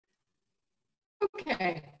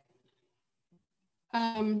Okay.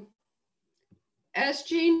 As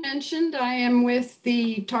Jean mentioned, I am with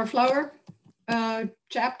the Tarflower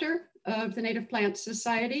chapter of the Native Plant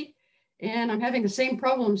Society, and I'm having the same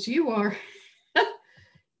problems you are.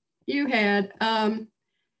 You had.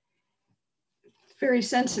 Very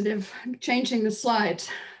sensitive, changing the slides.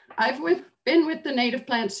 I've been with the Native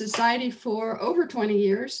Plant Society for over 20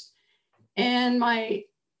 years, and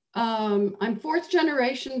I'm fourth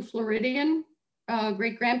generation Floridian.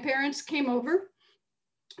 Great-grandparents came over,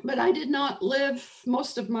 but I did not live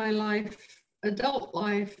most of my life, adult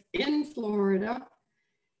life, in Florida.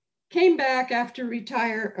 Came back after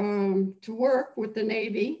retire to work with the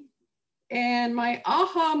Navy, and my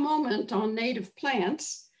aha moment on native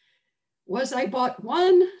plants was I bought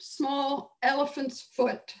one small elephant's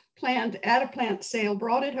foot plant at a plant sale,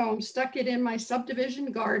 brought it home, stuck it in my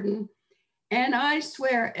subdivision garden, and I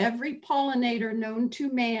swear every pollinator known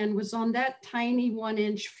to man was on that tiny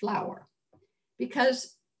 1-inch flower,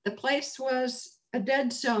 because the place was a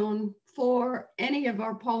dead zone for any of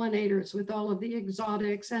our pollinators with all of the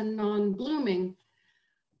exotics and non-blooming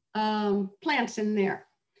plants in there.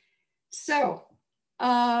 So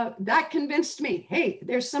that convinced me, hey,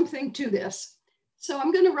 there's something to this. So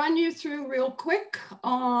I'm going to run you through real quick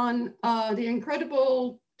on the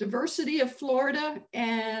incredible diversity of Florida.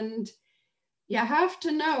 And you have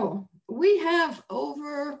to know, we have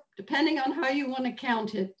over, depending on how you want to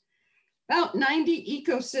count it, about 90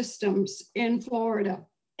 ecosystems in Florida.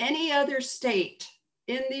 Any other state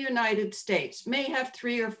in the United States may have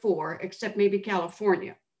 3 or 4, except maybe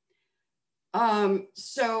California.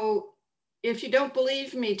 So if you don't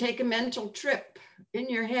believe me, take a mental trip in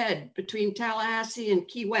your head between Tallahassee and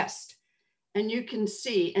Key West, and you can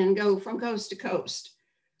see and go from coast to coast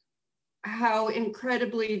how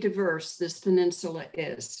incredibly diverse this peninsula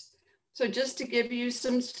is. So just to give you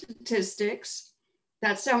some statistics,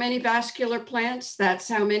 that's how many vascular plants, that's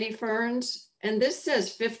how many ferns, and this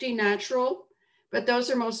says 50 natural, but those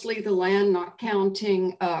are mostly the land, not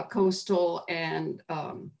counting coastal and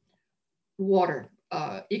water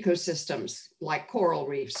ecosystems like coral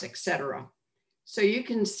reefs, etc. So you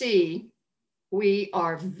can see we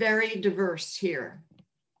are very diverse here.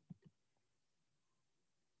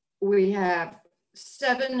 We have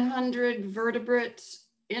 700 vertebrates,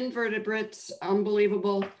 invertebrates,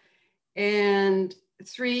 unbelievable, and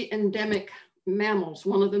 3 endemic mammals,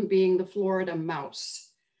 one of them being the Florida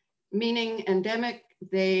mouse, meaning endemic,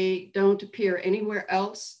 they don't appear anywhere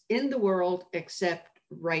else in the world except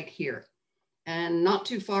right here. And not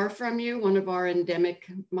too far from you, one of our endemic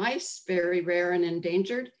mice, very rare and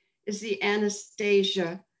endangered, is the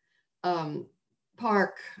Anastasia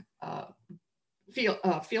Park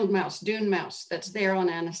field mouse, dune mouse, that's there on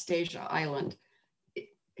Anastasia Island.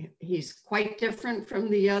 He's quite different from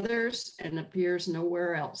the others and appears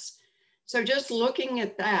nowhere else. So just looking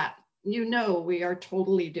at that, you know we are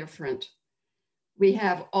totally different. We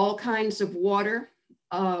have all kinds of water,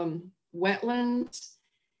 wetlands.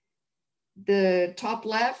 The top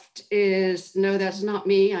left is, no, that's not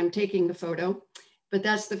me, I'm taking the photo, but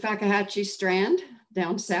that's the Fakahatchee Strand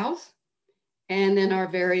down south. And then our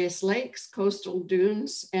various lakes, coastal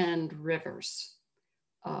dunes, and rivers.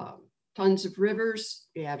 Tons of rivers,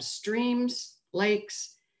 we have streams,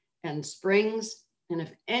 lakes, and springs. And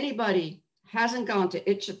if anybody hasn't gone to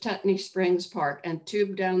Itchitutney Springs Park and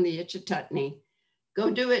tubed down the Itchitutney, go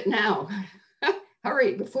do it now.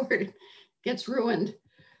 Hurry before it gets ruined.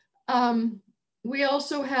 We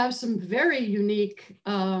also have some very unique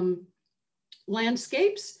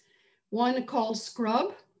landscapes. One called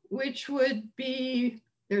scrub, which would be,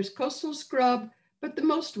 there's coastal scrub, but the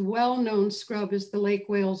most well-known scrub is the Lake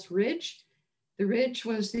Wales Ridge. The ridge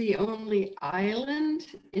was the only island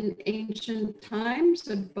in ancient times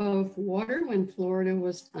above water when Florida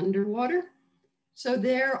was underwater. So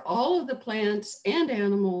there, all of the plants and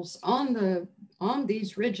animals on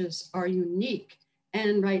these ridges are unique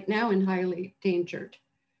and right now in highly endangered.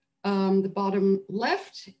 The bottom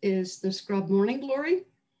left is the scrub morning glory,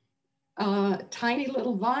 tiny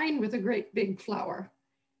little vine with a great big flower.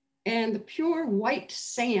 And the pure white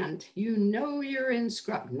sand, you know you're in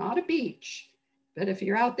scrub, not a beach, but if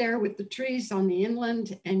you're out there with the trees on the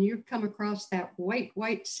inland and you come across that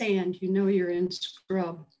white sand, you know you're in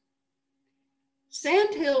scrub.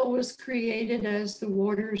 Sandhill was created as the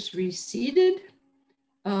waters receded,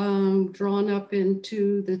 drawn up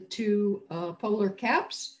into the 2 polar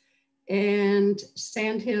caps, and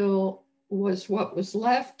Sandhill was what was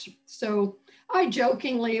left. So I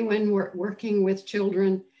jokingly, when we're working with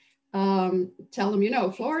children, tell them, you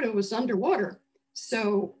know, Florida was underwater.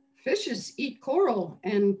 So fishes eat coral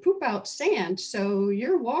and poop out sand. So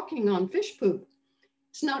you're walking on fish poop.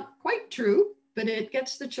 It's not quite true, but it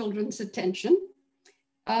gets the children's attention.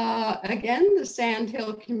 Again, the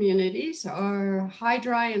sandhill communities are high,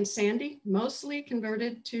 dry, and sandy, mostly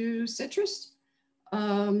converted to citrus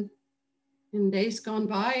in days gone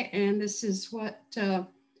by. And this is what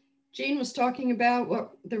Jean was talking about,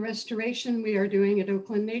 what the restoration we are doing at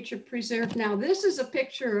Oakland Nature Preserve. Now, this is a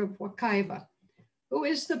picture of Wakaiva, who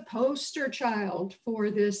is the poster child for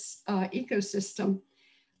this ecosystem.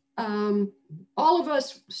 All of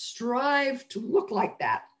us strive to look like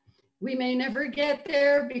that. We may never get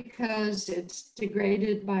there because it's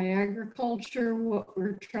degraded by agriculture. What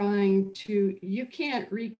we're trying to, you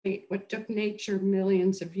can't recreate what took nature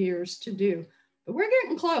millions of years to do, but we're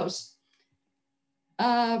getting close.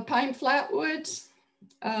 Pine flatwoods,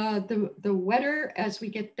 the wetter as we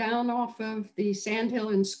get down off of the sandhill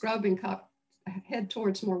and scrub and head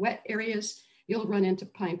towards more wet areas, you'll run into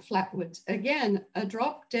pine flatwoods. Again, a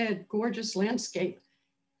drop dead, gorgeous landscape.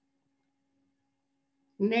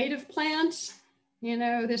 Native plants, you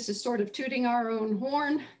know, this is sort of tooting our own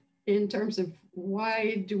horn in terms of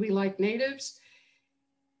why do we like natives.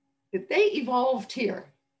 They evolved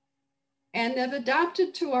here and they've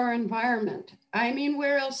adapted to our environment. I mean,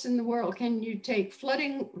 where else in the world can you take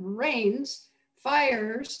flooding rains,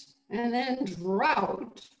 fires, and then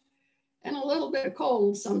drought and a little bit of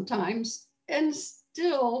cold sometimes and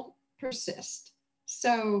still persist?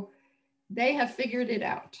 So they have figured it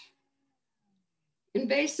out.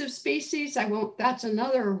 Invasive species, that's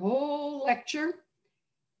another whole lecture.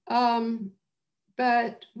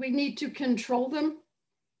 But we need to control them.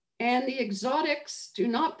 And the exotics do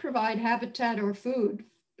not provide habitat or food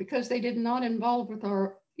because they did not evolve with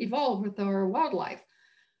our wildlife.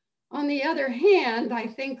 On the other hand, I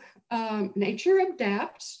think nature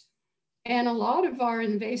adapts, and a lot of our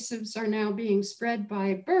invasives are now being spread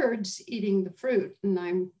by birds eating the fruit. And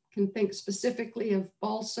I can think specifically of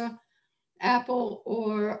balsa, apple,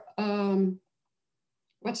 or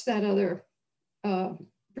what's that other,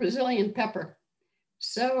 Brazilian pepper.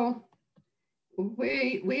 So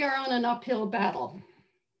we are on an uphill battle.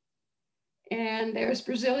 And there's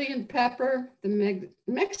Brazilian pepper, the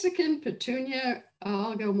Mexican petunia.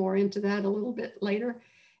 I'll go more into that a little bit later.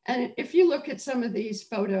 And if you look at some of these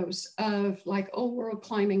photos of like old world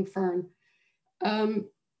climbing fern,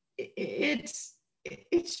 it's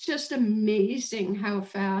just amazing how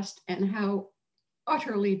fast and how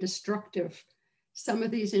utterly destructive some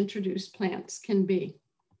of these introduced plants can be.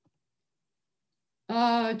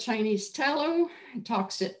 Chinese tallow,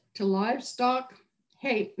 toxic to livestock.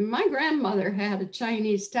 Hey, my grandmother had a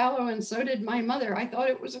Chinese tallow and so did my mother. I thought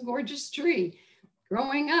it was a gorgeous tree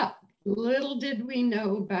growing up. Little did we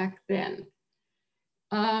know back then.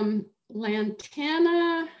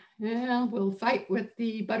 Lantana, yeah, we'll fight with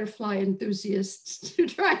the butterfly enthusiasts to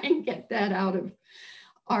try and get that out of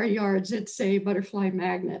our yards. It's a butterfly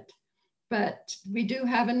magnet, but we do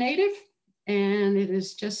have a native and it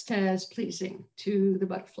is just as pleasing to the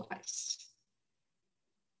butterflies.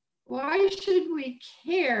 Why should we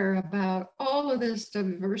care about all of this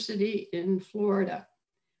diversity in Florida?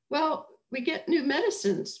 Well, we get new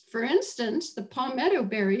medicines. For instance, the palmetto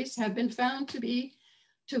berries have been found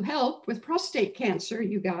to help with prostate cancer,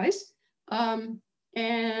 you guys.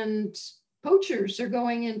 And poachers are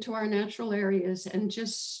going into our natural areas and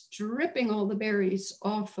just stripping all the berries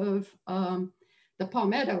off of the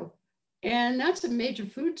palmetto. And that's a major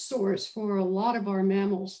food source for a lot of our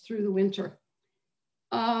mammals through the winter.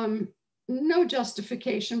 No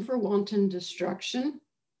justification for wanton destruction,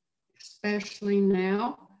 especially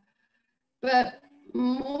now. But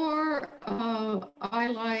more I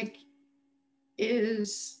like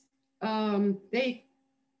is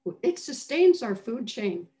it sustains our food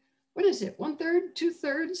chain. What is it? 1/3,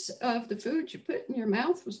 2/3 of the food you put in your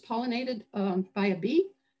mouth was pollinated by a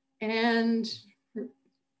bee, and we're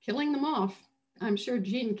killing them off. I'm sure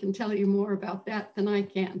Jean can tell you more about that than I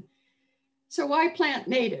can. So why plant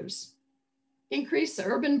natives? Increase the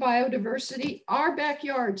urban biodiversity. Our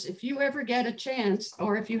backyards, if you ever get a chance,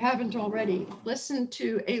 or if you haven't already, listen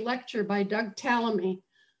to a lecture by Doug Tallamy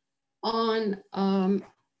on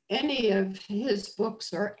any of his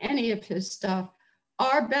books or any of his stuff.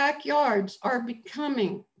 Our backyards are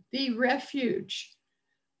becoming the refuge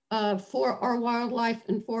for our wildlife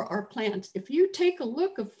and for our plants. If you take a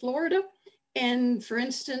look at Florida and, for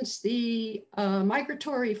instance, the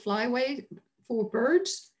migratory flyway for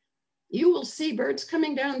birds, you will see birds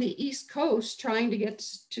coming down the East Coast trying to get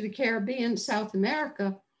to the Caribbean, South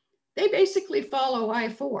America. They basically follow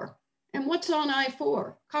I-4. And what's on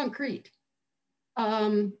I-4? Concrete.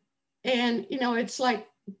 And, you know, it's like,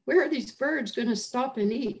 where are these birds going to stop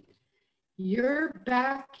and eat? Your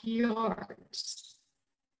backyards.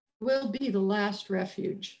 will be the last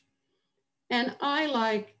refuge. And I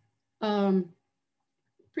like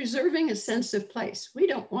preserving a sense of place. We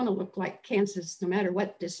don't want to look like Kansas, no matter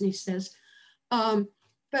what Disney says.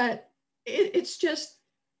 But it's just,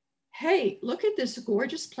 hey, look at this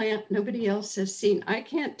gorgeous plant nobody else has seen. I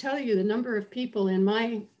can't tell you the number of people in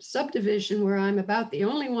my subdivision where I'm about the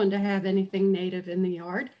only one to have anything native in the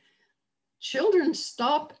yard. Children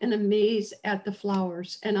stop in amaze at the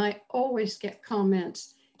flowers, and I always get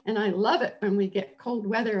comments. And I love it when we get cold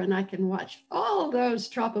weather and I can watch all those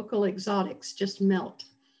tropical exotics just melt.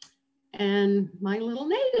 And my little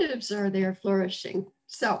natives are there flourishing.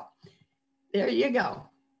 So there you go.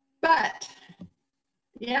 But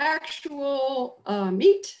the actual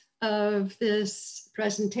meat of this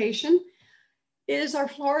presentation is our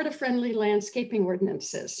Florida-friendly landscaping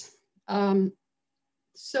ordinances.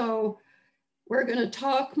 So we're going to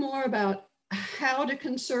talk more about how to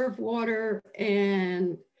conserve water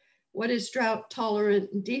and what is drought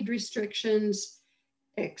tolerant, deed restrictions,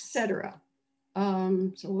 etc.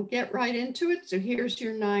 So we'll get right into it. So here's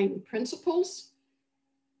your 9 principles.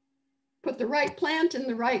 Put the right plant in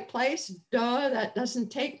the right place. Duh, that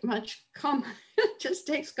doesn't take much, it just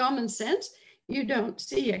takes common sense. You don't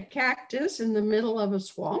see a cactus in the middle of a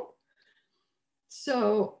swamp.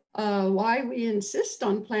 So why we insist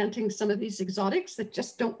on planting some of these exotics that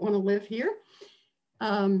just don't want to live here.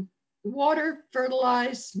 Water,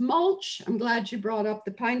 fertilize, mulch. I'm glad you brought up the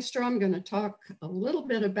pine straw. I'm going to talk a little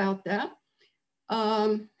bit about that.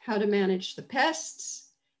 How to manage the pests.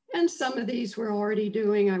 And some of these we're already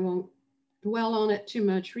doing. I won't dwell on it too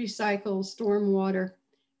much. Recycle, storm water,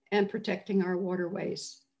 and protecting our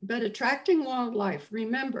waterways. But attracting wildlife,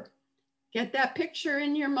 remember, get that picture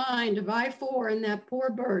in your mind of I-4 and that poor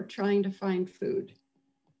bird trying to find food.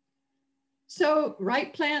 So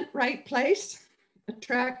right plant, right place.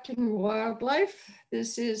 Attracting wildlife.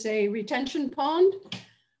 This is a retention pond,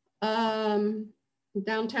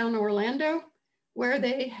 downtown Orlando, where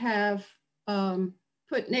they have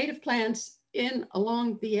put native plants in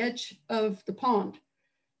along the edge of the pond.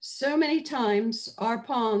 So many times our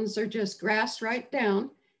ponds are just grass right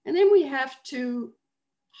down, and then we have to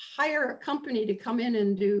hire a company to come in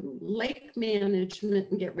and do lake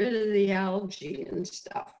management and get rid of the algae and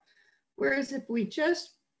stuff. Whereas if we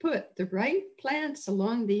just put the right plants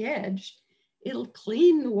along the edge, it'll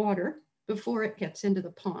clean the water before it gets into the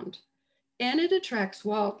pond. And it attracts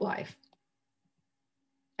wildlife,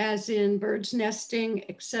 as in birds nesting,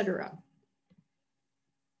 etc.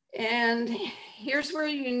 And here's where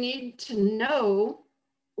you need to know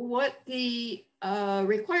what the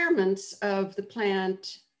requirements of the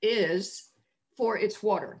plant is for its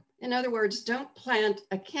water. In other words, don't plant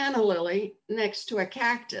a canna lily next to a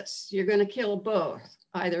cactus. You're going to kill both,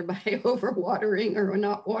 either by overwatering or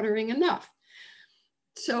not watering enough.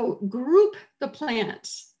 So group the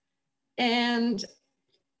plants and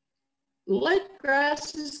let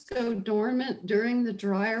grasses go dormant during the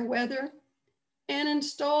drier weather, and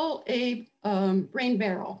install a rain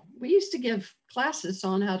barrel. We used to give classes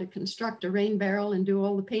on how to construct a rain barrel and do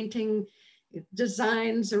all the painting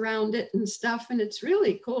designs around it and stuff, and it's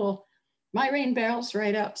really cool. My rain barrel's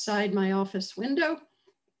right outside my office window.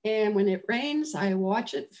 And when it rains, I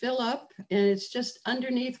watch it fill up, and it's just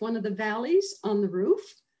underneath one of the valleys on the roof.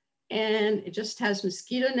 And it just has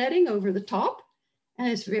mosquito netting over the top, and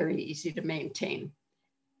it's very easy to maintain.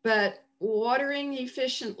 But watering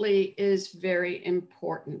efficiently is very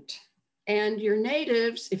important. And your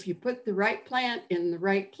natives, if you put the right plant in the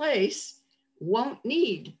right place, won't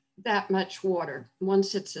need that much water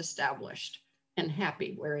once it's established and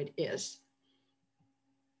happy where it is.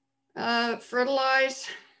 Fertilize.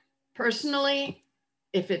 Personally,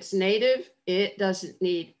 if it's native, it doesn't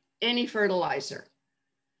need any fertilizer.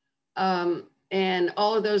 And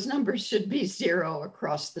all of those numbers should be 0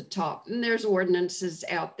 across the top. And there's ordinances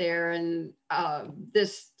out there, and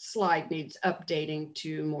this slide needs updating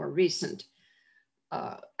to more recent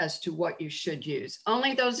as to what you should use.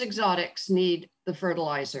 Only those exotics need the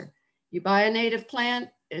fertilizer. You buy a native plant,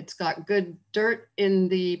 it's got good dirt in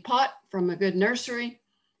the pot from a good nursery.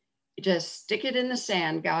 You just stick it in the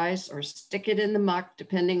sand, guys, or stick it in the muck,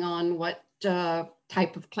 depending on what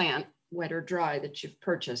type of plant, wet or dry, that you've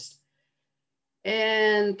purchased.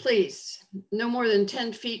 And please, no more than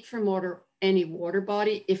 10 feet from any water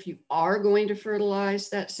body. If you are going to fertilize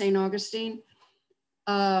that St. Augustine,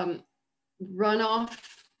 runoff,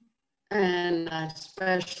 and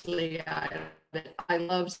especially I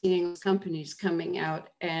love seeing companies coming out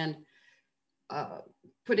and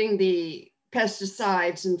putting the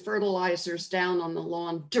pesticides and fertilizers down on the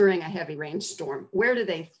lawn during a heavy rainstorm. Where do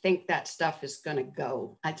they think that stuff is going to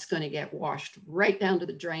go? It's going to get washed right down to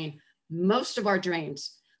the drain. Most of our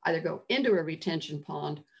drains either go into a retention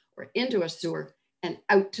pond or into a sewer and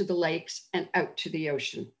out to the lakes and out to the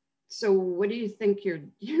ocean. So what do you think? You're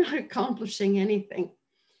not accomplishing anything.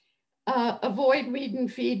 Avoid weed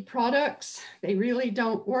and feed products. They really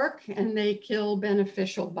don't work and they kill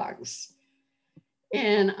beneficial bugs.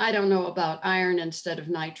 And I don't know about iron instead of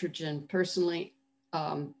nitrogen. Personally,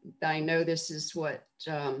 I know this is what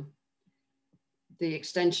the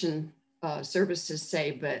extension services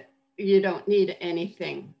say, but you don't need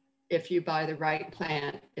anything if you buy the right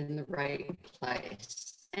plant in the right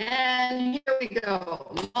place. And here we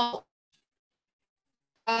go.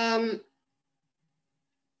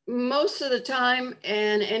 Most of the time,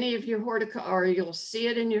 and any of your or you'll see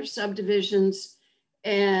it in your subdivisions,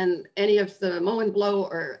 and any of the mow and blow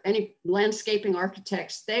or any landscaping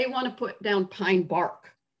architects, they want to put down pine bark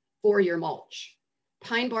for your mulch.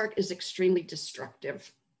 Pine bark is extremely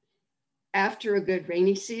destructive. After a good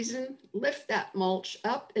rainy season, lift that mulch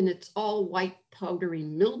up and it's all white powdery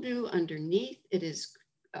mildew underneath. It's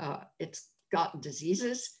got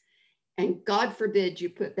diseases. And God forbid you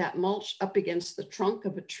put that mulch up against the trunk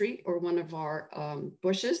of a tree or one of our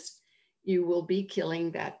bushes, you will be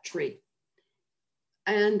killing that tree.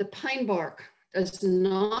 And the pine bark does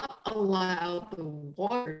not allow the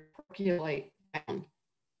water to percolate down.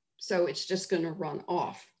 So it's just going to run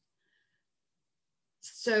off.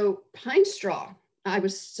 So pine straw, I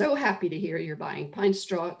was so happy to hear you're buying pine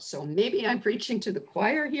straw. So maybe I'm preaching to the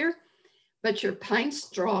choir here, but your pine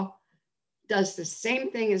straw does the same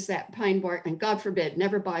thing as that pine bark. And God forbid,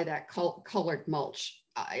 never buy that colored mulch.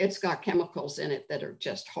 It's got chemicals in it that are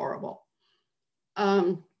just horrible.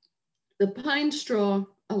 The pine straw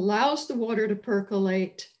allows the water to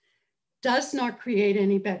percolate, does not create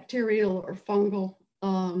any bacterial or fungal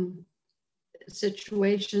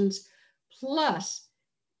situations. Plus,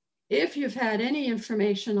 if you've had any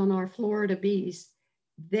information on our Florida bees,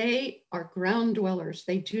 they are ground dwellers.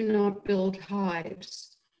 They do not build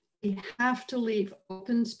hives. We have to leave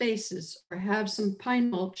open spaces or have some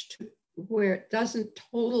pine mulch where it doesn't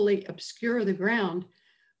totally obscure the ground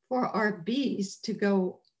for our bees to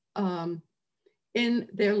go in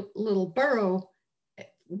their little burrow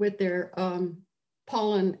with their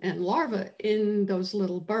pollen and larvae in those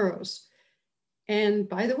little burrows. And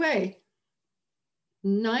by the way,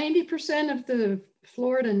 90% of the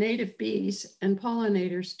Florida native bees and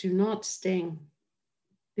pollinators do not sting.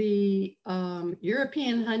 The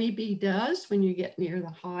European honeybee does when you get near the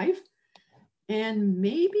hive. And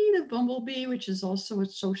maybe the bumblebee, which is also a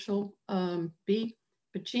social bee,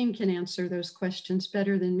 but Jean can answer those questions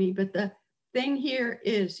better than me. But the thing here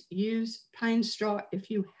is use pine straw if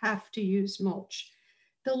you have to use mulch.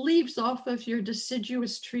 The leaves off of your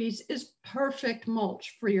deciduous trees is perfect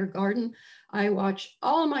mulch for your garden. I watch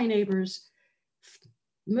all my neighbors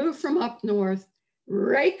move from up north,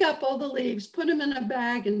 rake up all the leaves, put them in a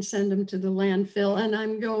bag and send them to the landfill. And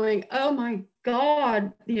I'm going, oh my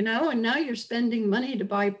God, and now you're spending money to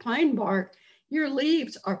buy pine bark. Your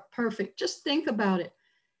leaves are perfect. Just think about it.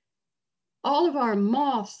 All of our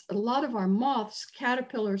moths, a lot of our moths,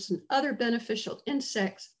 caterpillars, and other beneficial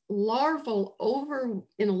insects, in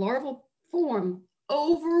a larval form,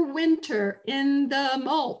 overwinter in the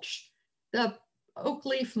mulch, the oak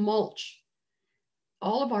leaf mulch.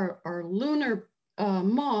 All of our lunar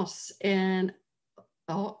moths and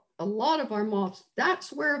a lot of our moths,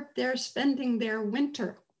 that's where they're spending their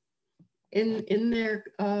winter in their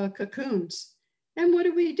cocoons. And what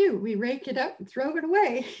do? We rake it up and throw it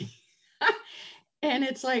away. And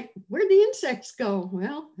it's like, where'd the insects go?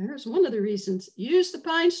 Well, there's one of the reasons. Use the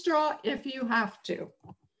pine straw if you have to.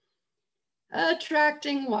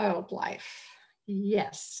 Attracting wildlife.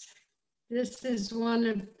 Yes, this is one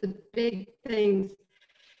of the big things.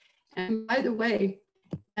 And by the way,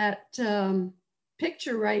 that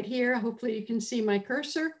picture right here, hopefully you can see my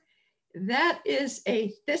cursor, that is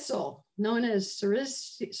a thistle known as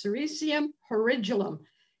Sericium horridulum.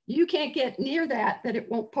 You can't get near that it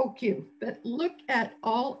won't poke you. But look at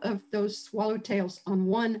all of those swallowtails on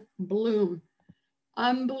one bloom.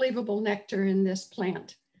 Unbelievable nectar in this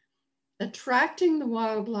plant. Attracting the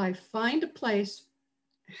wildlife, find a place,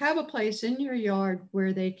 have a place in your yard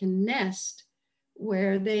where they can nest,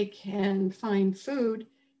 where they can find food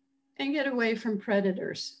and get away from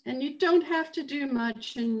predators. And you don't have to do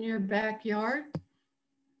much in your backyard.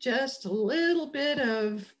 Just a little bit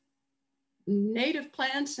of native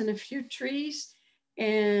plants and a few trees,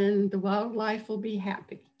 and the wildlife will be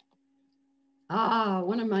happy.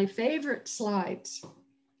 One of my favorite slides.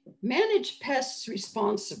 Manage pests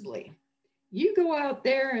responsibly. You go out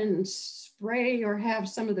there and spray or have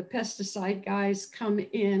some of the pesticide guys come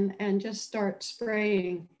in and just start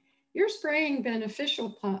spraying. You're spraying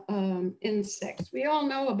beneficial insects. We all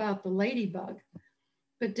know about the ladybug,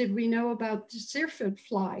 but did we know about the syrphid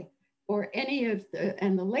fly or any of the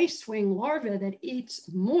lacewing larvae that eats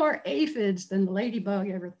more aphids than the ladybug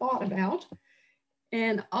ever thought about?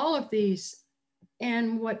 And all of these,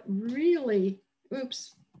 and what really,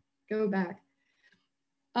 oops, go back.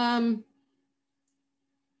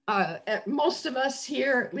 Most of us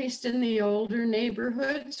here, at least in the older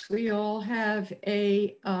neighborhoods, we all have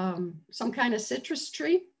a some kind of citrus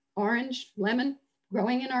tree, orange, lemon,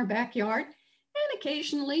 growing in our backyard. And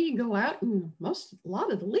occasionally you go out and a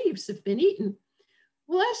lot of the leaves have been eaten.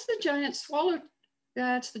 Well, that's the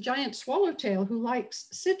giant swallowtail who likes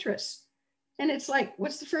citrus. And it's like,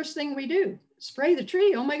 what's the first thing we do? Spray the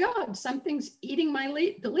tree. Oh my God, something's eating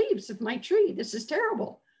the leaves of my tree. This is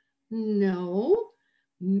terrible. No.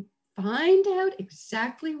 Find out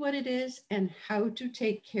exactly what it is and how to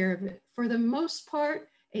take care of it. For the most part,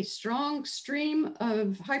 a strong stream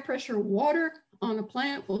of high pressure water on a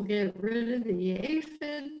plant will get rid of the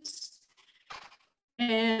aphids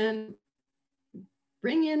and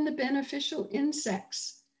bring in the beneficial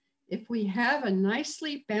insects. If we have a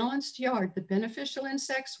nicely balanced yard, the beneficial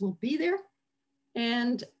insects will be there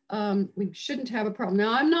and we shouldn't have a problem.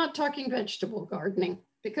 Now, I'm not talking vegetable gardening,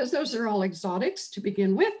 because those are all exotics to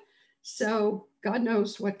begin with. So God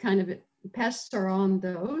knows what kind of pests are on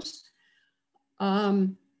those.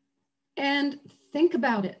 And think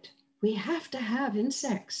about it. We have to have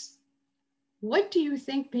insects. What do you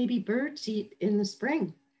think baby birds eat in the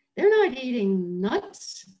spring? They're not eating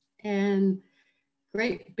nuts and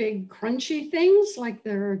great big crunchy things like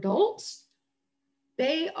their adults.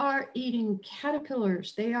 They are eating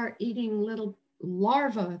caterpillars. They are eating little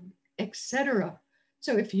larvae, etc.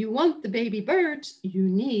 So if you want the baby birds, you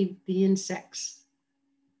need the insects.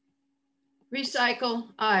 Recycle,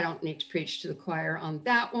 I don't need to preach to the choir on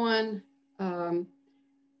that one.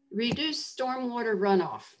 Reduce stormwater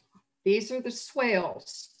runoff. These are the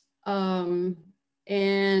swales. And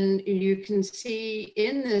you can see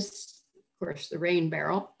in this, of course, the rain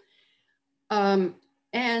barrel.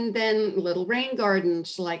 And then little rain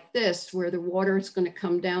gardens like this, where the water is going to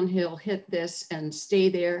come downhill, hit this and stay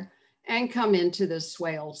there, and come into the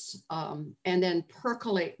swales and then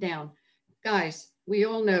percolate down. Guys, we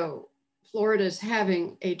all know Florida's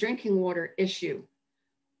having a drinking water issue.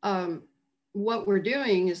 What we're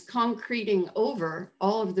doing is concreting over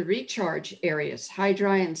all of the recharge areas, high,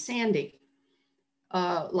 dry, and sandy,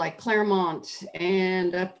 like Claremont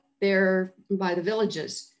and up there by the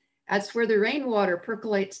villages. That's where the rainwater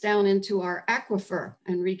percolates down into our aquifer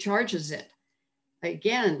and recharges it.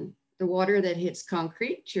 Again, the water that hits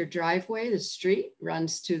concrete, your driveway, the street,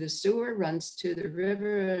 runs to the sewer, runs to the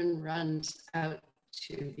river, and runs out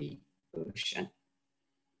to the ocean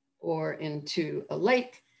or into a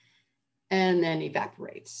lake, and then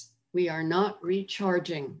evaporates. We are not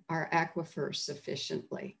recharging our aquifer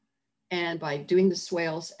sufficiently. And by doing the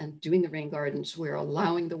swales and doing the rain gardens, we're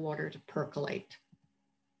allowing the water to percolate.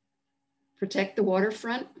 Protect the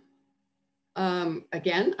waterfront.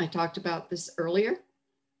 Again, I talked about this earlier,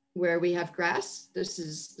 where we have grass. This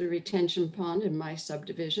is the retention pond in my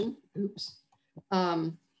subdivision, oops,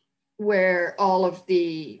 where all of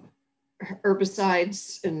the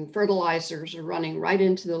herbicides and fertilizers are running right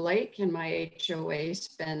into the lake, and my HOA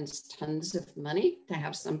spends tons of money to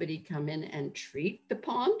have somebody come in and treat the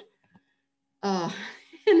pond. And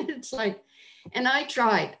it's like, and I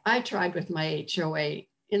tried with my HOA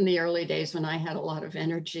in the early days when I had a lot of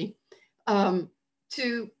energy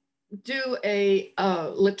to do a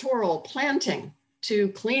littoral planting to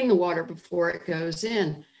clean the water before it goes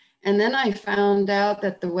in. And then I found out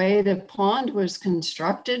that the way the pond was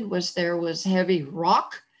constructed was there was heavy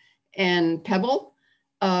rock and pebble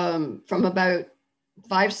from about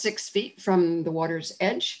 5-6 feet from the water's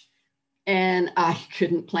edge. And I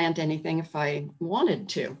couldn't plant anything if I wanted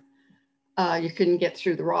to. You couldn't get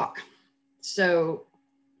through the rock. So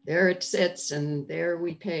there it sits, and there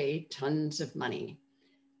we pay tons of money.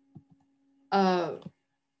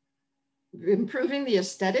 Improving the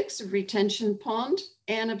aesthetics of retention pond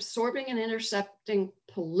and absorbing and intercepting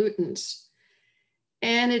pollutants.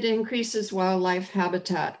 And it increases wildlife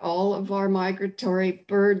habitat. All of our migratory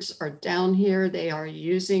birds are down here. They are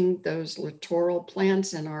using those littoral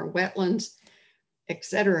plants in our wetlands,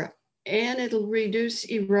 etc. And it'll reduce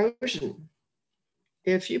erosion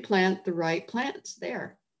if you plant the right plants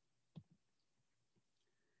there.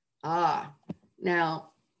 Now,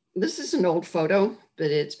 this is an old photo,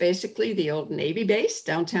 but it's basically the old Navy base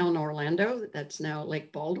downtown Orlando. That's now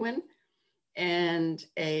Lake Baldwin. And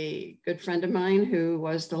a good friend of mine who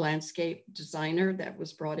was the landscape designer that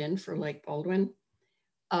was brought in for Lake Baldwin.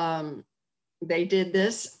 They did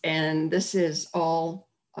this, and this is all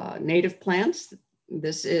native plants.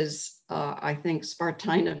 This is, I think,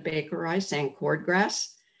 Spartina bakeri, sand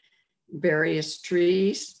cordgrass, various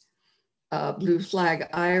trees, blue flag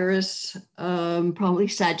iris, probably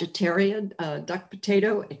Sagittaria, duck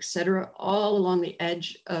potato, etc., all along the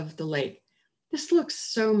edge of the lake. This looks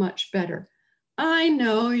so much better. I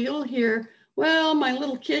know you'll hear, well, my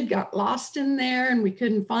little kid got lost in there and we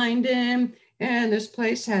couldn't find him, and this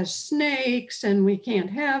place has snakes and we can't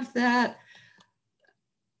have that.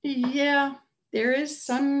 Yeah, there is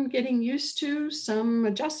some getting used to, some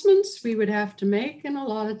adjustments we would have to make, and a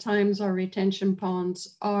lot of times our retention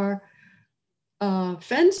ponds are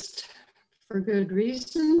fenced for good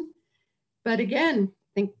reason. But again,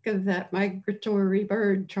 think of that migratory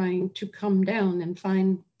bird trying to come down and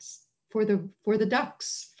find for the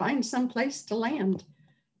ducks, find some place to land,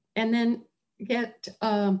 and then get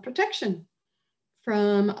protection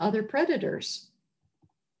from other predators.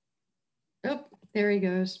 Oh, there he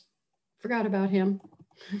goes. Forgot about him.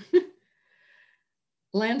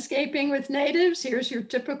 Landscaping with natives. Here's your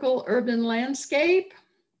typical urban landscape.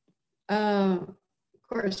 Of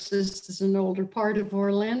course, this is an older part of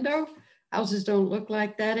Orlando. Houses don't look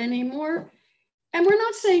like that anymore. And we're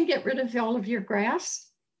not saying get rid of all of your grass.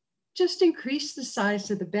 Just increase the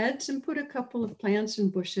size of the beds and put a couple of plants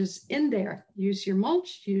and bushes in there. Use your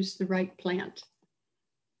mulch, use the right plant.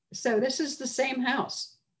 So this is the same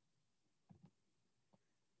house.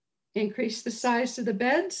 Increase the size of the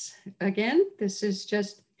beds. Again, this is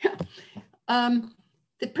just,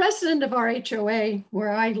 the president of our HOA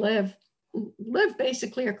where I live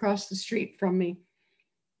basically across the street from me.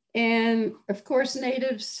 And of course,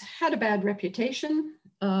 natives had a bad reputation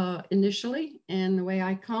initially. And the way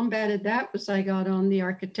I combated that was I got on the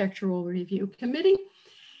architectural review committee.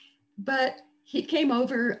 But he came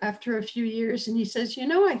over after a few years and he says, you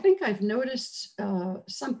know, I think I've noticed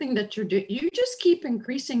something that you're doing. You just keep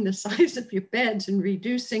increasing the size of your beds and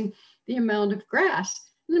reducing the amount of grass.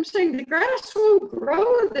 And I'm saying the grass won't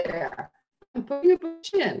grow there. I'm putting a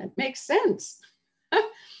bush in. It makes sense.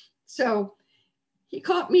 So he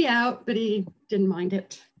caught me out, but he didn't mind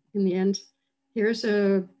it in the end. Here's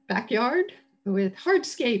a backyard with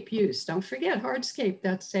hardscape use. Don't forget hardscape.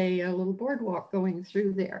 That's a little boardwalk going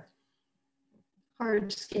through there.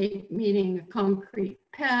 Hardscape meaning a concrete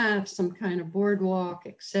path, some kind of boardwalk,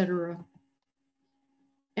 etc.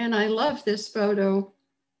 And I love this photo.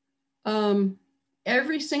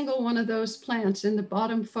 Every single one of those plants in the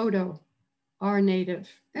bottom photo are native,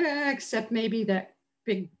 except maybe that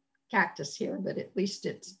big cactus here, but at least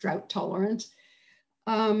it's drought tolerant.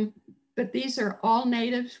 But these are all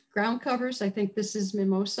native ground covers. I think this is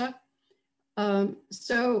mimosa.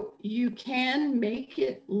 So you can make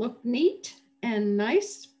it look neat and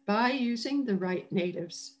nice by using the right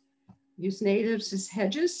natives. Use natives as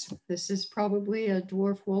hedges. This is probably a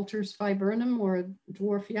dwarf Walters viburnum or a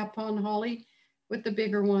dwarf Yapon holly with the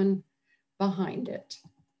bigger one behind it.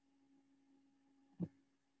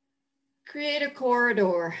 Create a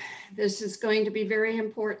corridor. This is going to be very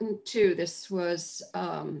important too. This was,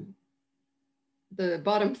 the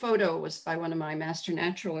bottom photo was by one of my master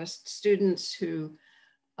naturalist students who,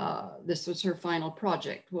 this was her final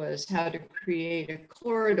project, was how to create a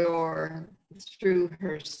corridor through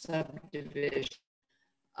her subdivision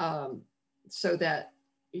so that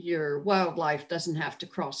your wildlife doesn't have to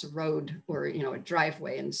cross a road or, you know, a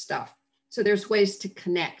driveway and stuff. So there's ways to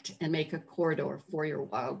connect and make a corridor for your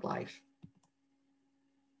wildlife.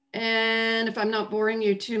 And if I'm not boring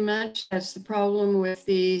you too much, that's the problem with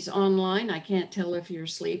these online. I can't tell if you're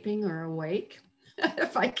sleeping or awake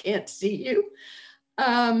if I can't see you.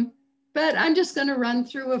 But I'm just going to run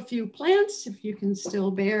through a few plants if you can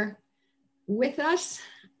still bear with us.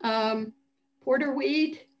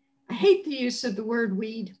 Porterweed. I hate the use of the word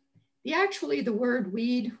weed. Actually, the word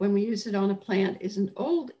weed, when we use it on a plant, is an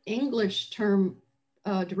old English term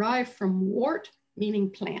derived from wart, meaning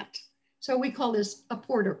plant. So we call this a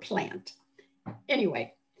porter plant.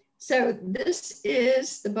 Anyway, so this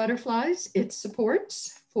is the butterflies. It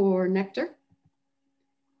supports for nectar.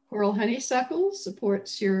 Coral honeysuckle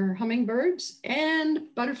supports your hummingbirds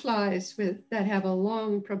and butterflies that have a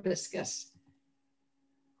long proboscis.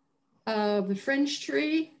 The fringe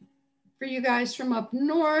tree, for you guys from up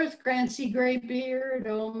north, Grancy graybeard,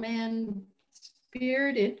 old man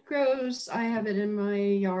beard, it grows. I have it in my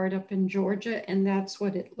yard up in Georgia, and that's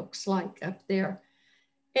what it looks like up there.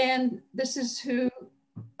 And this is who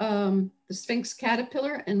the Sphinx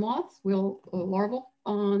caterpillar and moth will larval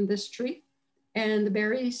on this tree, and the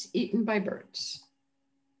berries eaten by birds.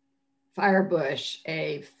 Firebush,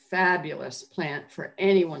 a fabulous plant for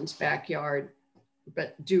anyone's backyard,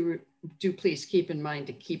 but do please keep in mind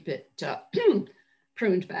to keep it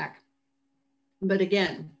pruned back. But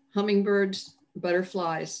again, hummingbirds,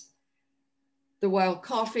 butterflies. The wild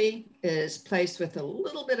coffee is placed with a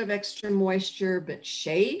little bit of extra moisture, but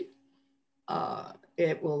shade.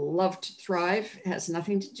 It will love to thrive. It has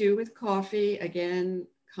nothing to do with coffee. Again,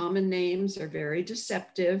 common names are very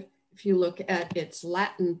deceptive. If you look at its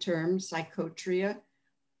Latin term, psychotria,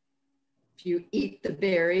 if you eat the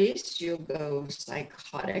berries, you'll go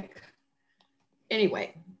psychotic.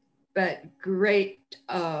 Anyway, but great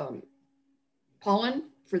pollen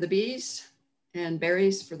for the bees and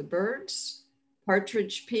berries for the birds.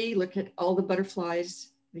 Partridge pea, look at all the butterflies,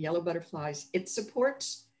 the yellow butterflies it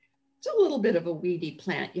supports. It's a little bit of a weedy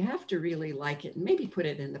plant. You have to really like it and maybe put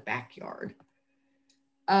it in the backyard.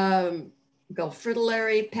 Gulf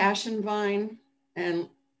fritillary, passion vine, and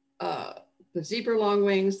the zebra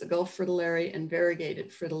longwings, the Gulf fritillary, and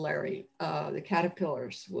variegated fritillary. The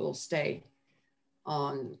caterpillars will stay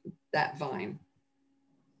on that vine.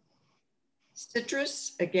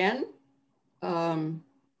 Citrus, again,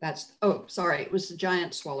 that's, oh, sorry, it was the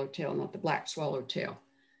giant swallowtail, not the black swallowtail.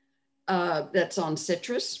 That's on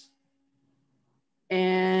citrus.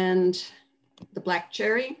 And the black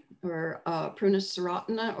cherry, or Prunus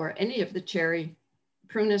serotina, or any of the cherry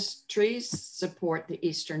prunus trees support the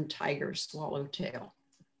eastern tiger swallowtail.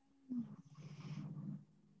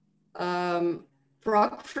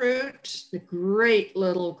 Frog fruit, the great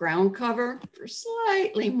little ground cover for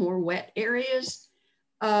slightly more wet areas.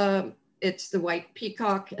 It's the white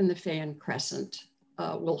peacock and the fan crescent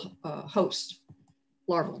will host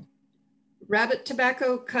larval. Rabbit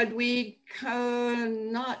tobacco, cudweed,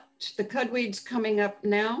 not the cudweed's coming up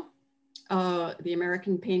now, the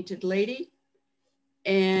American painted lady.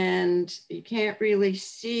 And you can't really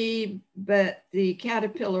see, but the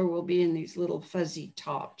caterpillar will be in these little fuzzy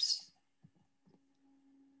tops.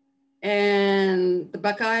 And the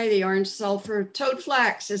buckeye, the orange sulfur,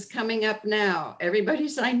 toadflax is coming up now.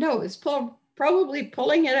 Everybody's, I know, is probably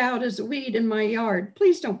pulling it out as a weed in my yard.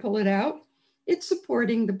 Please don't pull it out. It's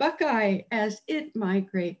supporting the buckeye as it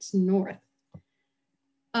migrates north.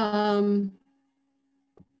 So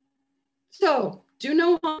do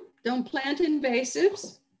no harm, don't plant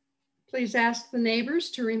invasives. Please ask the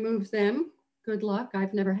neighbors to remove them. Good luck,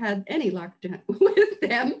 I've never had any luck with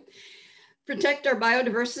them. Protect our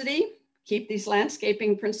biodiversity, keep these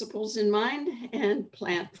landscaping principles in mind, and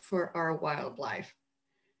plant for our wildlife.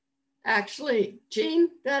 Actually, Jean,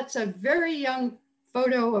 that's a very young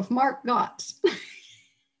photo of Mark Gotts,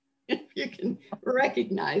 if you can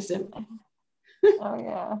recognize him.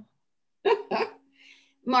 Oh, yeah.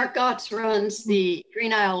 Mark Gotts runs the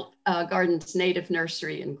Green Isle Gardens Native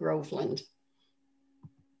Nursery in Groveland.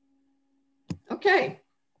 Okay,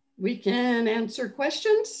 we can answer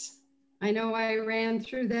questions. I know I ran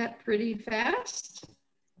through that pretty fast.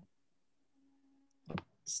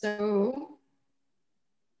 So,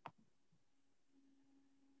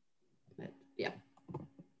 yeah.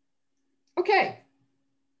 Okay,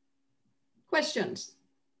 questions?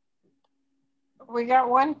 We got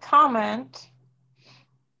one comment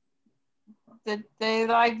that they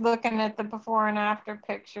like looking at the before and after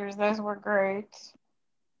pictures. Those were great.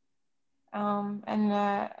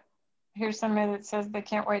 And here's somebody that says they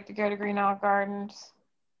can't wait to go to Green Isle Gardens.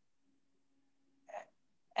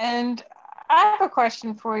 And I have a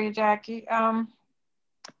question for you, Jackie.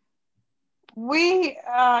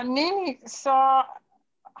 Nini saw,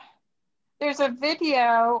 there's a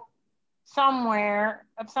video somewhere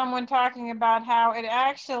of someone talking about how it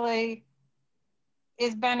actually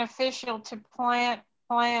is beneficial to plant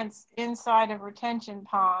plants inside of retention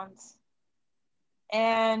ponds.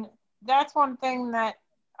 And that's one thing that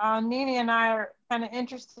Nini and I are kind of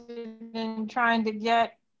interested in, trying to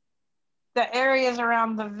get the areas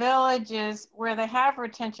around the villages where they have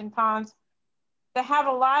retention ponds. They have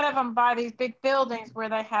a lot of them by these big buildings where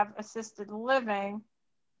they have assisted living.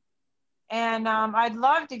 And I'd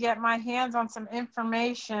love to get my hands on some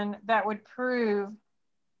information that would prove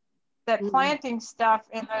that planting stuff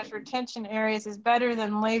in those retention areas is better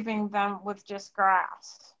than leaving them with just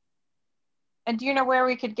grass. And do you know where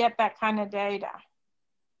we could get that kind of data?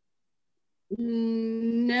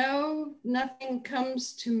 No, nothing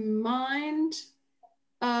comes to mind.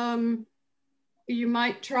 You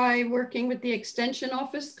might try working with the extension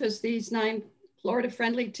office, because these 9 Florida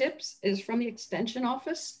friendly tips is from the extension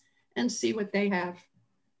office, and see what they have.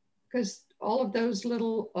 Because all of those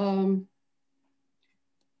little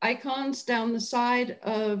icons down the side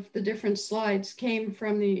of the different slides came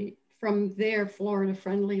from their Florida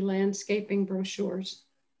Friendly Landscaping brochures.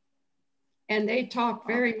 And they talk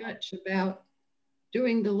very much about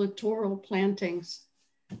doing the littoral plantings.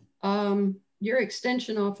 Your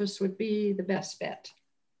extension office would be the best bet.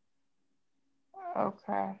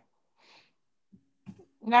 Okay.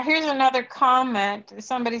 Now here's another comment.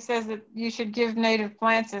 Somebody says that you should give native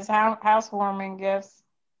plants as housewarming gifts.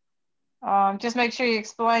 Just make sure you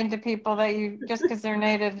explain to people that just because they're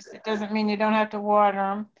natives, it doesn't mean you don't have to water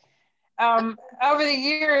them. Over the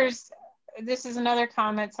years, this is another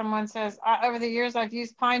comment. Someone says, over the years, I've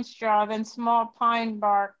used pine straw, then small pine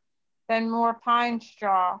bark, then more pine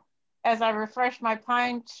straw. As I refresh my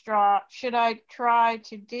pine straw, should I try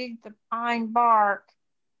to dig the pine bark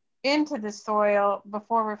into the soil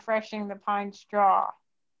before refreshing the pine straw?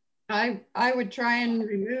 I would try and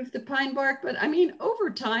remove the pine bark, but I mean, over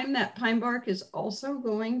time, that pine bark is also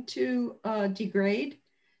going to degrade.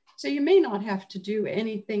 So you may not have to do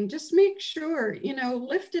anything. Just make sure,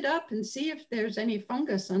 lift it up and see if there's any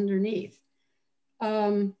fungus underneath.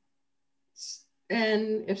 And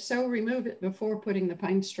if so, remove it before putting the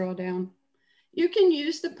pine straw down. You can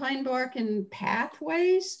use the pine bark in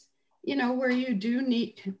pathways, where you do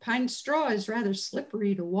need, pine straw is rather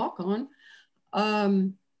slippery to walk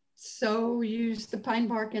on. So use the pine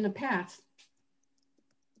bark in a path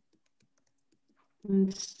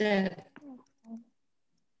instead.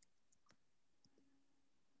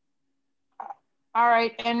 All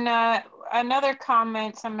right, and another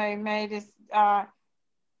comment somebody made is that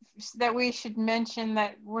we should mention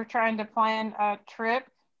that we're trying to plan a trip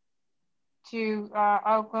to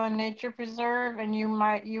Oakland Nature Preserve, and you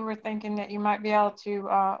were thinking that you might be able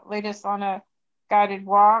to lead us on a guided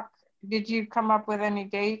walk. Did you come up with any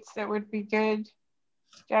dates that would be good,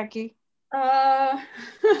 Jackie?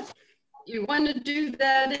 You want to do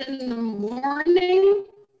that in the morning?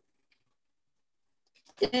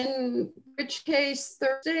 In which case,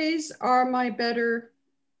 Thursdays are my better,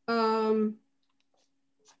 a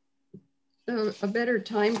better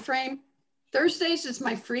time frame. Thursdays is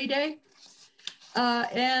my free day.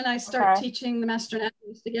 And I start teaching the Master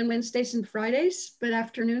Naturalist again Wednesdays and Fridays, but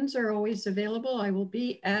afternoons are always available. I will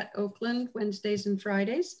be at Oakland Wednesdays and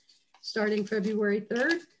Fridays, starting February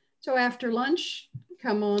 3rd. So after lunch,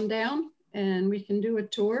 come on down and we can do a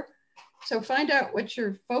tour. So find out what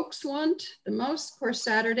your folks want the most. Of course,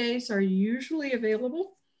 Saturdays are usually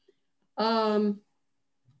available. Blue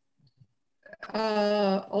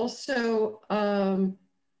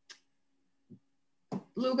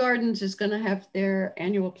Gardens is going to have their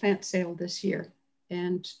annual plant sale this year,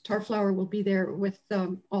 and Tarflower will be there with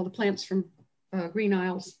all the plants from Green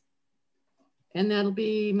Isles, and that'll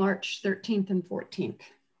be March 13th and 14th.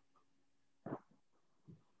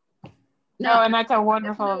 Now, and that's a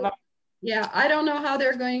wonderful event. Yeah, I don't know how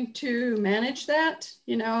they're going to manage that.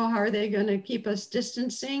 How are they going to keep us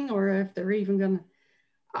distancing, or if they're even going to,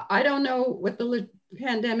 I don't know what the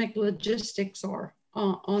pandemic logistics are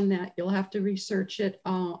on that. You'll have to research it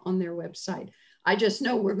on their website. I just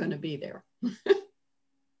know we're going to be there.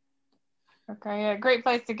 Okay, yeah, great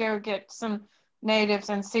place to go get some natives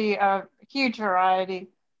and see a huge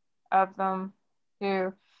variety of them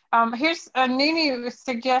too. Here's Nini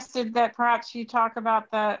suggested that perhaps you talk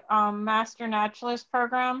about the Master Naturalist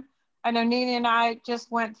program. I know Nini and I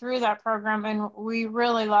just went through that program and we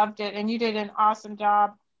really loved it, and you did an awesome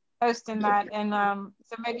job hosting that. And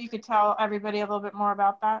so maybe you could tell everybody a little bit more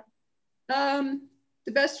about that.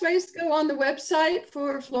 The best way is to go on the website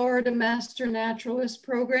for Florida Master Naturalist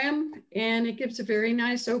program, and it gives a very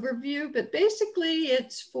nice overview, but basically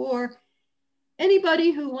it's for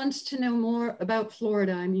anybody who wants to know more about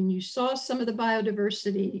Florida. I mean, you saw some of the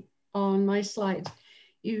biodiversity on my slides.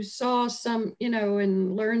 You saw some,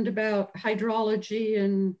 and learned about hydrology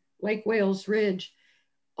and Lake Wales Ridge.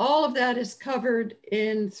 All of that is covered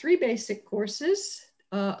in 3 basic courses,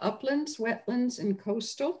 uplands, wetlands, and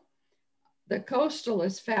coastal. The coastal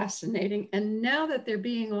is fascinating. And now that they're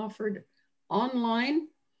being offered online,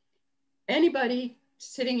 anybody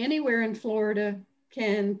sitting anywhere in Florida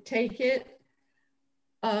can take it.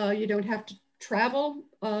 You don't have to travel.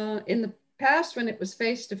 In the past, when it was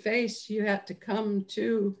face-to-face, you had to come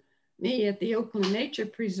to me at the Oakland Nature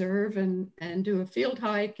Preserve and do a field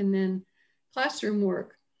hike and then classroom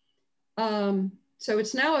work. So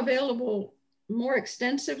it's now available more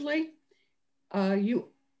extensively. You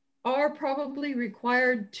are probably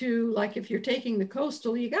required to, like if you're taking the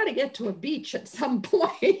coastal, you got to get to a beach at some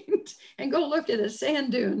point and go look at a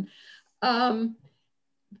sand dune.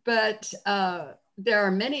 But there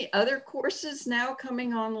are many other courses now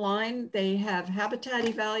coming online. They have habitat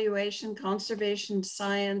evaluation, conservation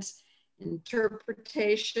science,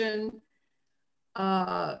 interpretation,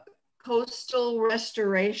 coastal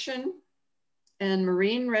restoration, and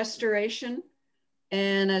marine restoration.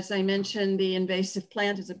 And as I mentioned, the invasive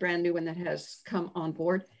plant is a brand new one that has come on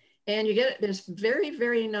board. And you get this very,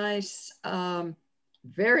 very nice plaque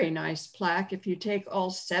if you take all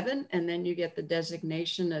 7, and then you get the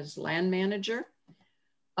designation as land manager.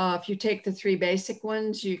 If you take the 3 basic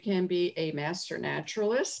ones, you can be a master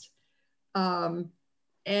naturalist.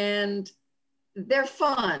 And they're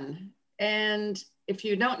fun. And if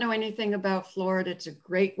you don't know anything about Florida, it's a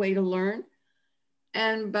great way to learn.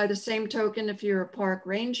 And by the same token, if you're a park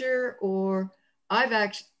ranger, or I've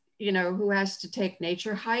actually, who has to take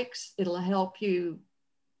nature hikes, it'll help you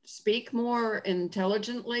speak more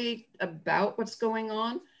intelligently about what's going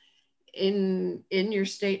on in your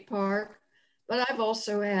state park. But I've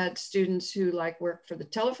also had students who work for the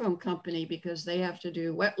telephone company because they have to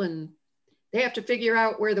do wetland. They have to figure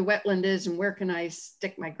out where the wetland is and where can I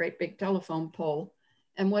stick my great big telephone pole.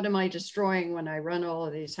 And what am I destroying when I run all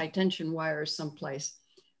of these high tension wires someplace?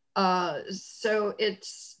 So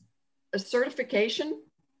it's a certification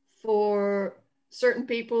for certain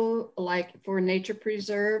people, like for nature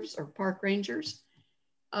preserves or park rangers.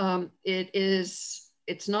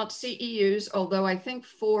 It's not CEUs, although I think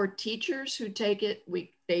for teachers who take it,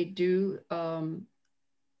 they do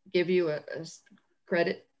give you a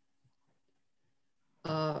credit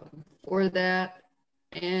for that.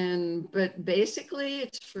 But basically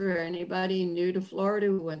it's for anybody new to Florida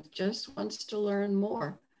who just wants to learn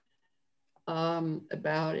more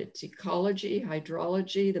about its ecology,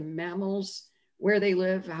 hydrology, the mammals, where they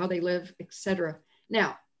live, how they live, etc.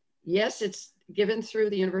 Now, yes, it's given through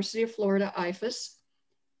the University of Florida, IFAS.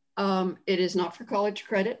 It is not for college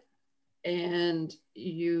credit, and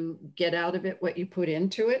you get out of it what you put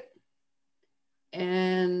into it.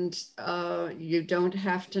 And you don't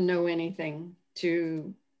have to know anything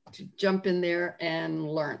to jump in there and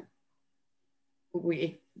learn.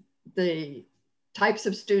 The types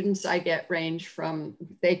of students I get range from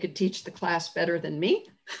they could teach the class better than me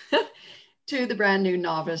to the brand new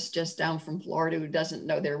novice just down from Florida who doesn't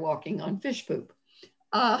know they're walking on fish poop.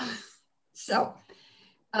 But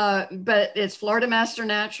it's Florida Master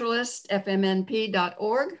Naturalist,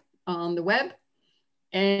 fmnp.org on the web.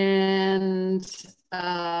 And take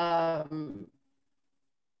a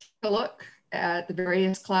look at the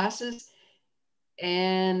various classes,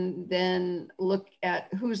 and then look at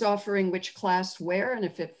who's offering which class where and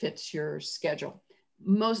if it fits your schedule.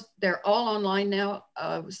 They're all online now.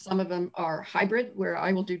 Some of them are hybrid, where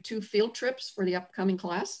I will do 2 field trips for the upcoming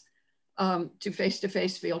class, 2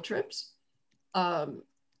 face-to-face field trips,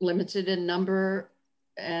 limited in number.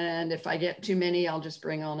 And if I get too many, I'll just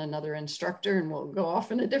bring on another instructor and we'll go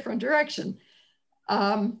off in a different direction.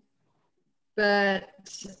 But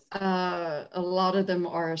a lot of them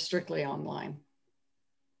are strictly online.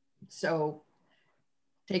 So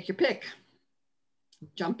take your pick,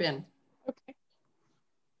 jump in. Okay.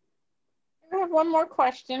 I have one more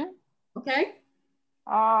question. Okay.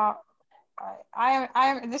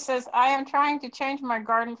 This says, I am trying to change my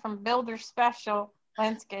garden from builder special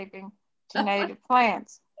landscaping to native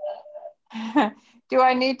plants. Do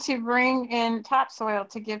I need to bring in topsoil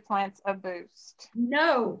to give plants a boost?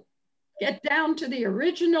 No, get down to the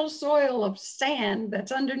original soil of sand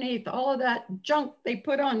that's underneath all of that junk they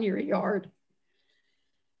put on your yard.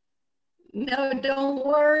 No, don't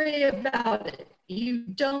worry about it. You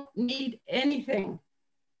don't need anything.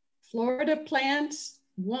 Florida plants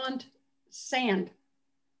want sand.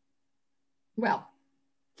 Well,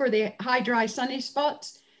 for the high, dry, sunny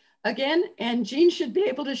spots. Again, and Jean should be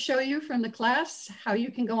able to show you from the class how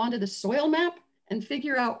you can go onto the soil map and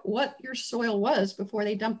figure out what your soil was before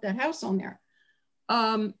they dumped that house on there.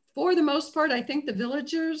 For the most part, I think the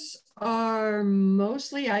villagers are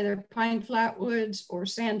mostly either pine flatwoods or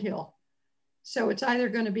sandhill. So it's either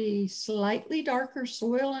going to be slightly darker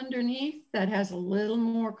soil underneath that has a little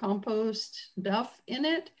more compost duff in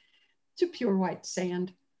it to pure white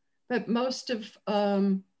sand. But most of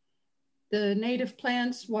the native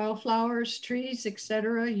plants, wildflowers, trees,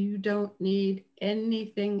 etc., you don't need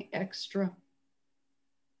anything extra.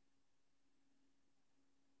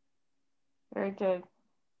 Very good.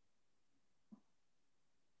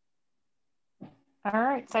 All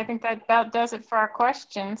right, so I think that about does it for our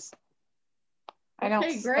questions.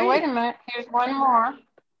 Great. Oh, wait a minute, here's one more.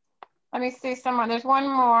 Let me see someone, there's one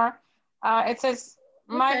more. It says,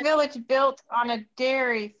 my village built on a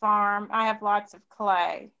dairy farm. I have lots of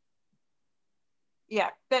clay.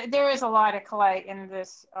 Yeah, there is a lot of clay in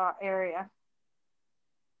this area.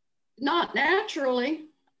 Not naturally.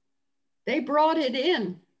 They brought it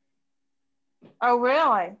in. Oh,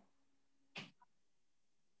 really?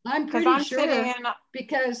 I'm pretty sure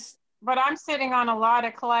because. But I'm sitting on a lot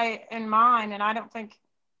of clay in mine, and I don't think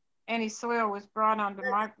any soil was brought onto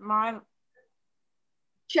my.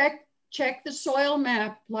 Check the soil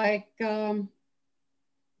map, like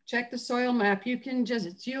check the soil map. You can just,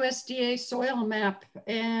 it's USDA soil map,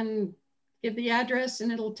 and give the address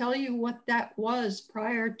and it'll tell you what that was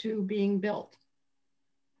prior to being built.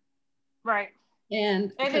 Right.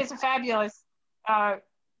 And it is a fabulous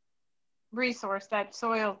resource, that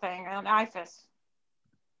soil thing on IFAS.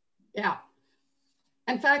 Yeah.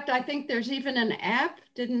 In fact, I think there's even an app.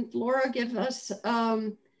 Didn't Laura give us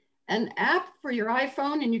an app for your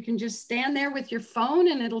iPhone, and you can just stand there with your phone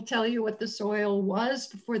and it'll tell you what the soil was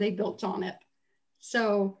before they built on it.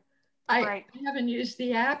 So I haven't used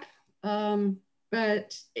the app,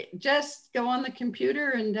 but just go on the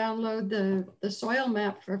computer and download the soil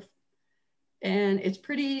map and it's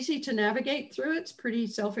pretty easy to navigate through. It's pretty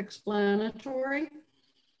self-explanatory.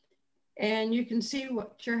 And you can see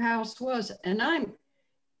what your house was. And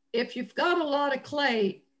if you've got a lot of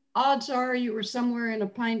clay, odds are you were somewhere in a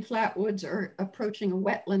pine flatwoods or approaching a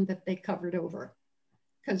wetland that they covered over.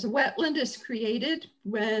 Because a wetland is created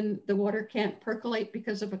when the water can't percolate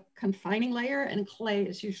because of a confining layer, and clay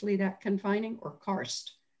is usually that confining, or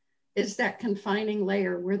karst is that confining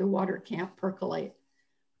layer where the water can't percolate.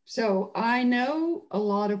 So I know a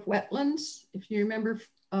lot of wetlands. If you remember,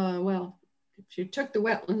 if you took the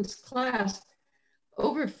wetlands class,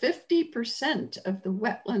 over 50% of the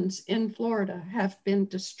wetlands in Florida have been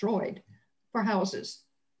destroyed for houses.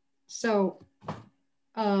 So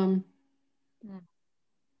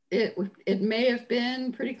it may have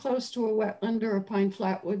been pretty close to a wetland or a pine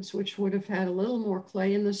flatwoods, which would have had a little more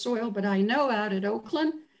clay in the soil. But I know out at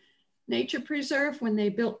Oakland Nature Preserve, when they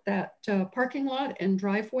built that parking lot and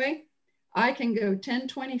driveway, I can go 10,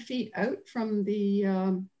 20 feet out from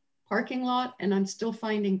the parking lot, and I'm still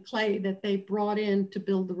finding clay that they brought in to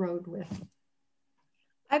build the road with.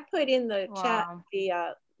 I put in the chat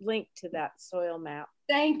the link to that soil map.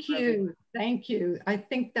 Thank you. Thank you. I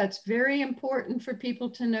think that's very important for people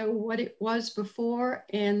to know what it was before.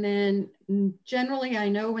 And then generally, I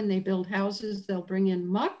know when they build houses, they'll bring in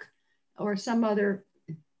muck or some other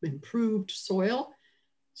improved soil.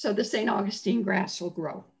 So the St. Augustine grass will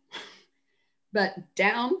grow. But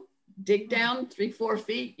dig down 3-4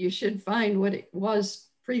 feet, you should find what it was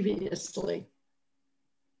previously.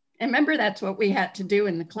 And remember, that's what we had to do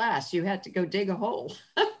in the class. You had to go dig a hole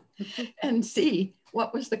and see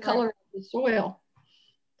what was the color of the soil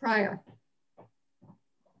prior.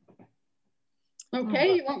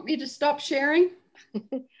 Okay, you want me to stop sharing?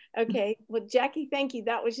 Okay, well, Jackie, thank you.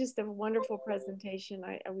 That was just a wonderful presentation.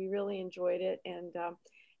 We really enjoyed it. And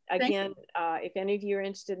again, if any of you are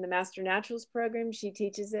interested in the Master Naturals program, she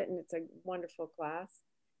teaches it, and it's a wonderful class.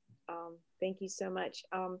 Thank you so much.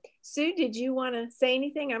 Sue, did you want to say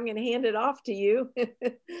anything? I'm going to hand it off to you.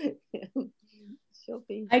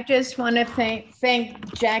 I just want to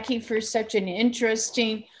thank Jackie for such an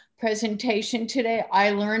interesting presentation today.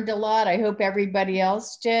 I learned a lot. I hope everybody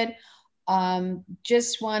else did.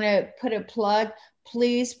 Just want to put a plug.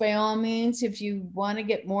 Please, by all means, if you want to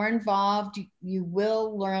get more involved, you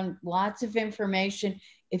will learn lots of information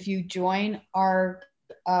if you join the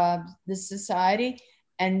society.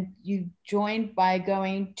 And you join by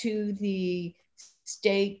going to the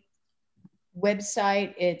state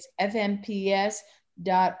website. It's FNPS.org.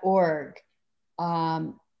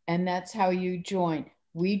 And that's how you join.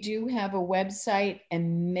 We do have a website,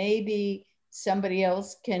 and maybe somebody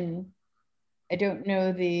else can, I don't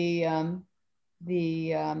know the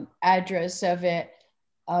address of it.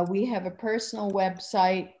 We have a personal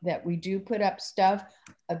website that we do put up stuff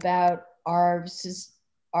about our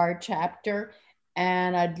chapter.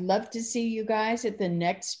 And I'd love to see you guys at the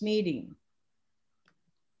next meeting.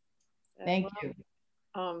 Thank you.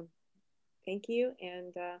 Thank you.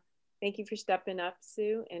 And thank you for stepping up,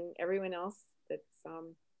 Sue, and everyone else that's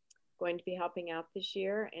going to be helping out this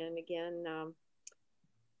year. And again,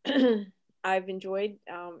 I've enjoyed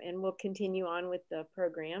and we'll continue on with the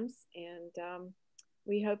programs. And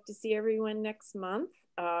we hope to see everyone next month.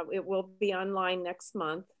 It will be online next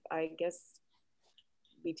month, I guess.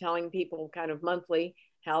 Be telling people kind of monthly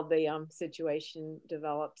how the situation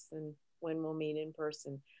develops and when we'll meet in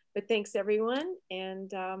person. But thanks everyone,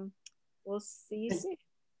 and we'll see you soon.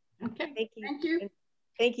 Okay. Thank you. Thank you. And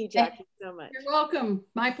thank you, Jackie, so much. You're welcome.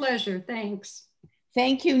 My pleasure. Thanks.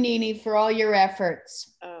 Thank you, Nini, for all your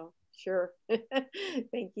efforts. Oh, sure.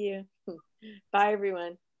 Thank you. Bye,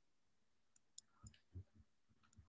 everyone.